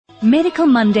Medical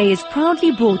Monday is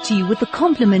proudly brought to you with the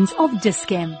compliments of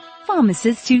Dischem,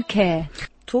 pharmacists who care.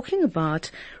 Talking about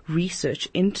research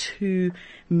into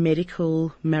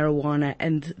medical marijuana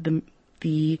and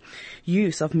the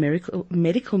use of medical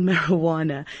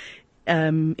marijuana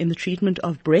in the treatment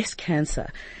of breast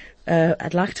cancer,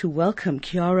 I'd like to welcome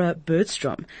Kiara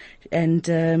Birdsong, and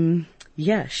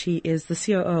she is the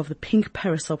COO of the Pink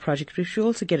Parasol project, which we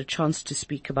also get a chance to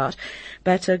speak about.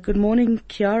 But good morning,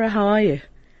 Kiara. How are you?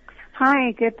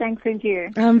 Hi, good, thanks, and you?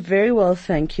 I'm very well,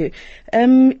 thank you.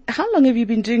 How long have you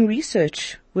been doing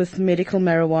research with medical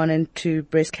marijuana into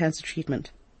breast cancer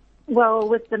treatment? Well,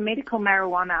 with the medical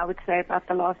marijuana, I would say about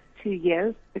the last 2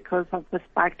 years because of the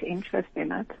spiked interest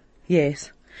in it.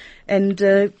 Yes. And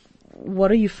what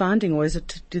are you finding, or is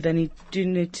it do you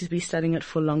need to be studying it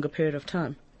for a longer period of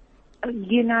time?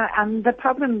 The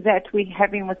problem that we're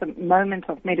having with the moment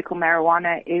of medical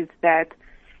marijuana is that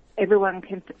everyone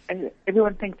thinks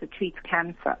it treats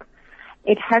cancer.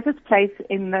 It has its place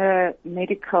in the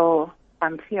medical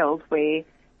field where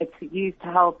it's used to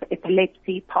help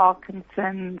epilepsy,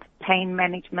 Parkinson's, pain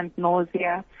management,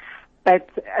 nausea. But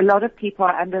a lot of people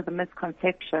are under the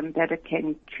misconception that it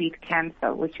can treat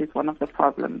cancer, which is one of the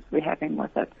problems we're having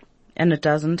with it. And it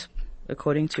doesn't,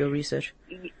 according to your research?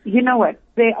 You know what?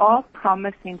 There are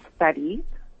promising studies.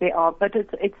 They are, but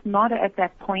it's not at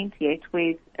that point yet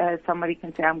where somebody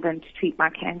can say, I'm going to treat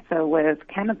my cancer with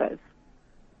cannabis.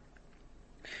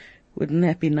 Wouldn't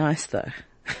that be nice, though?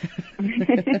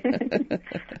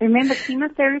 Remember,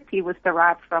 chemotherapy was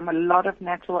derived from a lot of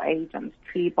natural agents,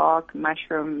 tree bark,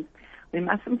 mushrooms. We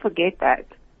mustn't forget that.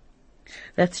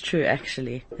 That's true,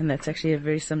 actually, and that's actually a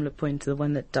very similar point to the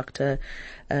one that Dr.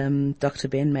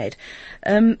 Ben made.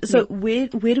 So where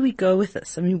do we go with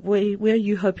this? I mean, where are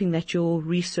you hoping that your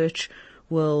research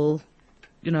will,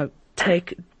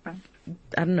 take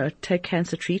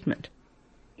cancer treatment?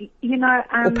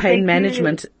 Or pain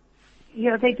management?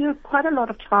 They do quite a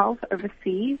lot of trials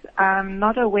overseas. I'm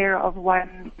not aware of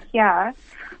one here,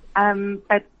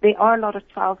 but there are a lot of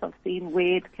trials I've seen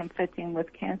where it can fit in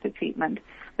with cancer treatment.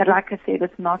 But like I said,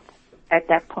 it's not at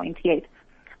that point yet.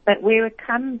 But where it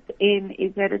comes in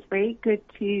is that it's very good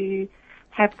to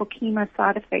have for chemo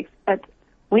side effects. But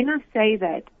when I say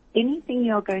that, anything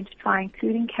you're going to try,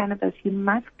 including cannabis, you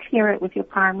must clear it with your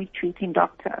primary treating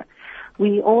doctor.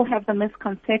 We all have the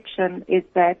misconception is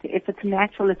that if it's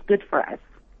natural, it's good for us.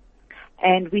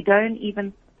 And we don't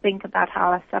even think about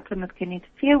how our supplements can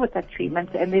interfere with that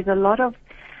treatment. And there's a lot of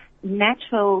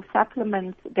natural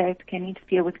supplements that can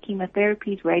interfere with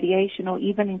chemotherapies, radiation, or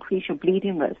even increase your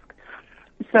bleeding risk.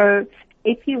 So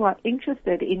if you are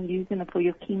interested in using it for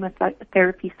your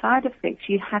chemotherapy side effects,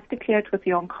 you have to clear it with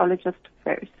your oncologist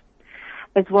first,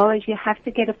 as well as you have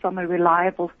to get it from a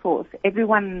reliable source.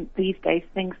 Everyone these days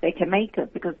thinks they can make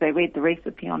it because they read the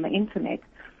recipe on the internet.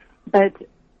 But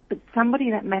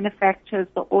somebody that manufactures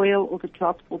the oil or the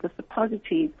drops or the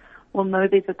suppositories will know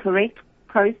there's a correct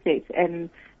process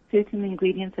and certain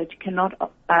ingredients that you cannot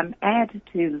add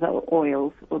to the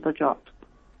oils or the drops.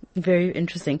 Very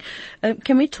interesting.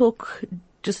 Can we talk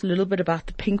just a little bit about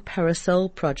the Pink Parasol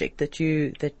project that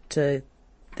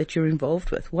you're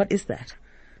involved with? What is that?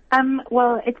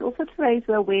 Well, it's also to raise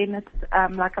the awareness,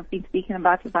 like I've been speaking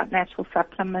about natural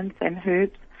supplements and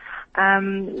herbs.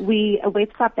 We a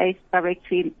website-based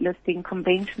directory listing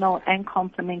conventional and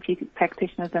complementary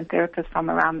practitioners and therapists from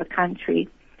around the country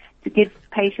to give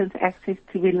patients access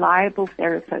to reliable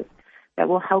therapists that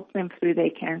will help them through their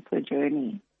cancer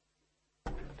journey.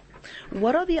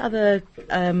 What are the other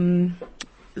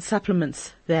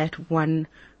supplements that one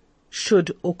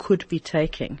should or could be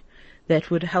taking that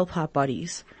would help our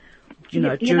bodies,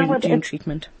 during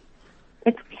treatment?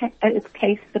 It's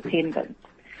case dependent.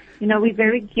 We're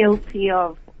very guilty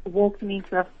of walking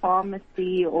into a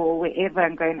pharmacy or wherever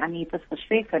and going, I need this for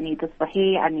stress, I need this for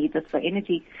hair, I need this for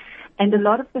energy. And a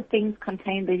lot of the things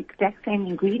contain the exact same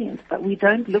ingredients, but we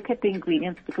don't look at the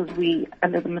ingredients because we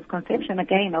under the misconception,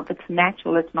 again, of it's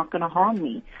natural, it's not going to harm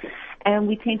me. And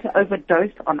we tend to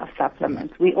overdose on our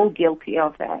supplements. We're all guilty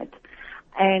of that.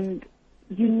 And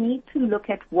you need to look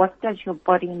at what does your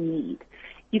body need.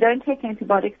 You don't take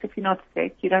antibiotics if you're not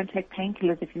sick. You don't take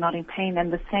painkillers if you're not in pain.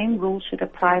 And the same rules should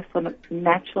apply for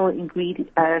natural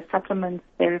ingredient supplements,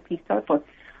 therapy, so forth.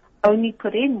 Only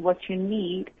put in what you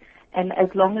need, and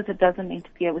as long as it doesn't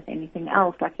interfere with anything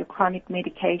else, like your chronic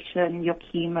medication, your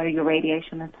chemo, your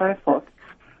radiation, and so forth.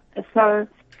 So,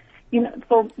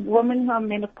 for women who are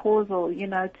menopausal,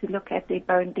 to look at their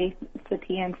bone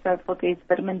density and so forth, there's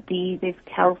vitamin D, there's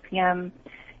calcium.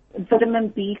 Vitamin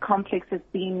B complex has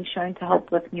been shown to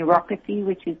help with neuropathy,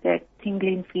 which is that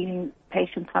tingling feeling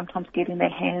patients sometimes get in their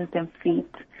hands and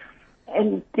feet.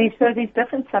 And there's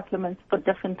different supplements for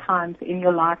different times in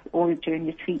your life or during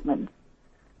your treatment.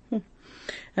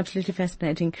 Absolutely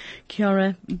fascinating.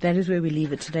 Kiara, that is where we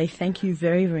leave it today. Thank you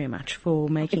very, very much for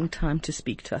making time to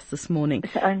speak to us this morning.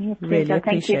 It's only a pleasure. Really Thank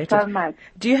appreciate you so it. much.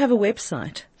 Do you have a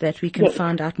website that we can Yes.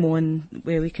 find out more and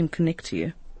where we can connect to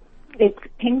you? It's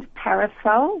Pink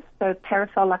Parasol, so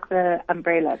Parasol like the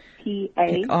umbrella,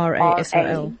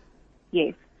 Parasol.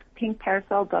 Yes,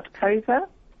 pinkparasol.coza.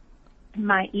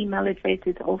 My email address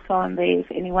is also on there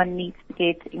if anyone needs to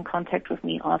get in contact with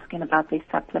me asking about their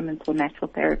supplements or natural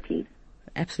therapies.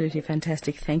 Absolutely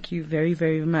fantastic. Thank you very,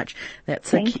 very much. That's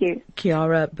Thank you.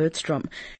 Kiara Birdsong.